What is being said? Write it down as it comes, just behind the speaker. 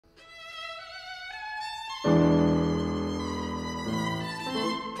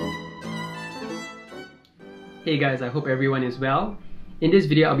Hey guys, I hope everyone is well. In this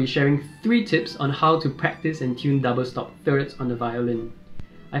video, I'll be sharing 3 tips on how to practice and tune double stop thirds on the violin.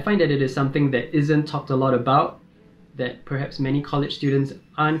 I find that it is something that isn't talked a lot about, that perhaps many college students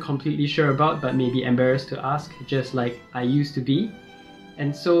aren't completely sure about but may be embarrassed to ask, just like I used to be.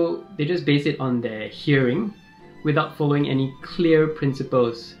 And so they just base it on their hearing without following any clear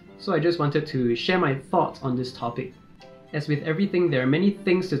principles. So I just wanted to share my thoughts on this topic. As with everything, there are many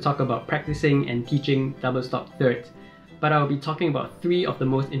things to talk about practicing and teaching double stop thirds, but I'll be talking about 3 of the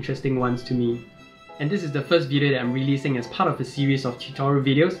most interesting ones to me. And this is the first video that I'm releasing as part of a series of tutorial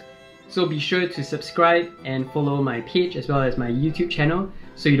videos, so be sure to subscribe and follow my page as well as my YouTube channel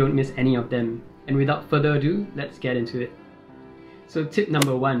so you don't miss any of them. And without further ado, let's get into it. So tip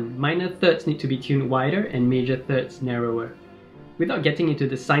number 1, minor thirds need to be tuned wider and major thirds narrower. Without getting into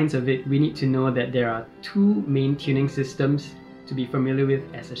the science of it, we need to know that there are 2 main tuning systems to be familiar with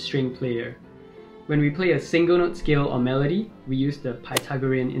as a string player. When we play a single note scale or melody, we use the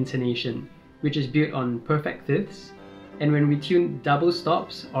Pythagorean intonation, which is built on perfect fifths. And when we tune double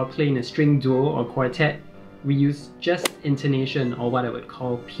stops or play in a string duo or quartet, we use just intonation, or what I would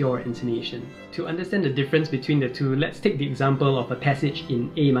call pure intonation. To understand the difference between the two, let's take the example of a passage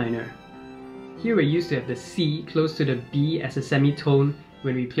in A minor. Here we're used to have the C close to the B as a semitone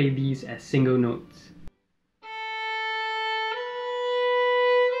when we play these as single notes.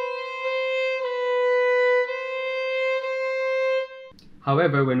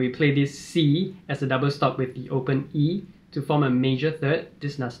 However, when we play this C as a double stop with the open E to form a major third,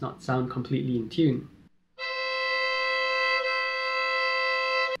 this does not sound completely in tune.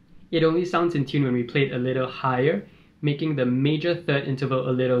 It only sounds in tune when we play it a little higher, making the major third interval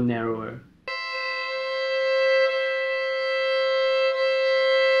a little narrower.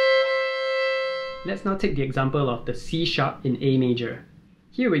 Let's now take the example of the C sharp in A major.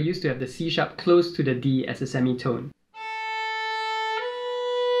 Here we're used to have the C sharp close to the D as a semitone.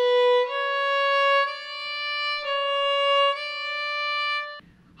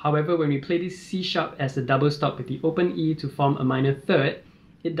 However, when we play this C sharp as a double stop with the open E to form a minor third,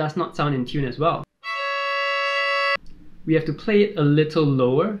 it does not sound in tune as well. We have to play it a little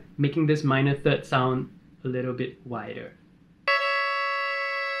lower, making this minor third sound a little bit wider.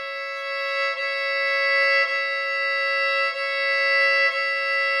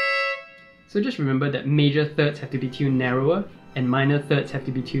 So just remember that major thirds have to be tuned narrower and minor thirds have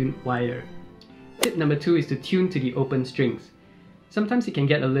to be tuned wider. Tip number 2 is to tune to the open strings. Sometimes it can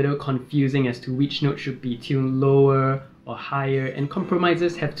get a little confusing as to which note should be tuned lower or higher, and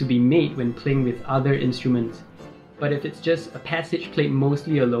compromises have to be made when playing with other instruments. But if it's just a passage played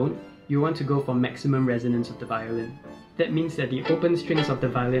mostly alone, you want to go for maximum resonance of the violin. That means that the open strings of the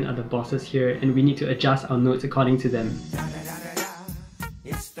violin are the bosses here, and we need to adjust our notes according to them.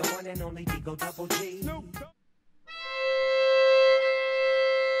 It's the one and only Digo Double G.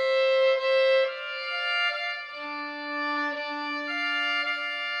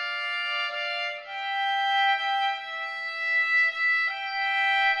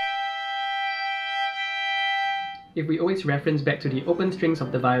 If we always reference back to the open strings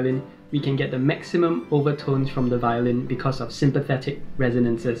of the violin, we can get the maximum overtones from the violin because of sympathetic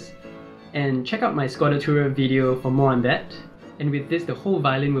resonances. And check out my score tutorial video for more on that. And with this, the whole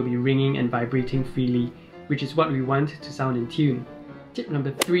violin will be ringing and vibrating freely, which is what we want to sound in tune. Tip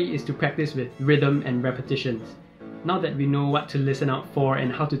number 3 is to practice with rhythm and repetitions. Now that we know what to listen out for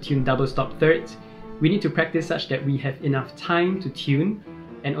and how to tune double stop thirds, we need to practice such that we have enough time to tune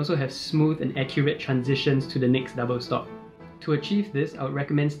and also have smooth and accurate transitions to the next double stop. To achieve this, I would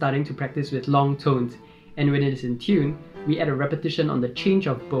recommend starting to practice with long tones, and when it is in tune, we add a repetition on the change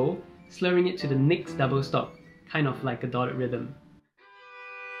of bow, slurring it to the next double stop, kind of like a dotted rhythm.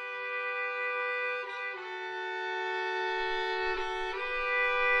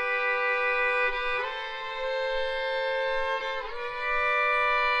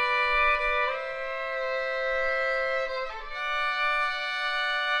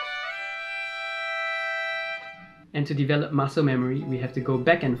 And to develop muscle memory, we have to go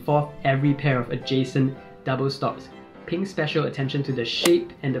back and forth every pair of adjacent double stops, paying special attention to the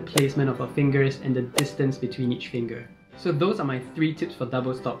shape and the placement of our fingers and the distance between each finger. So those are my 3 tips for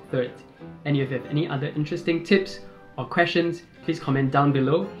double stop thirds. And if you have any other interesting tips or questions, please comment down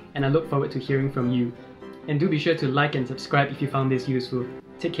below, and I look forward to hearing from you. And do be sure to like and subscribe if you found this useful.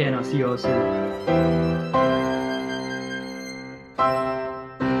 Take care, and I'll see you all soon.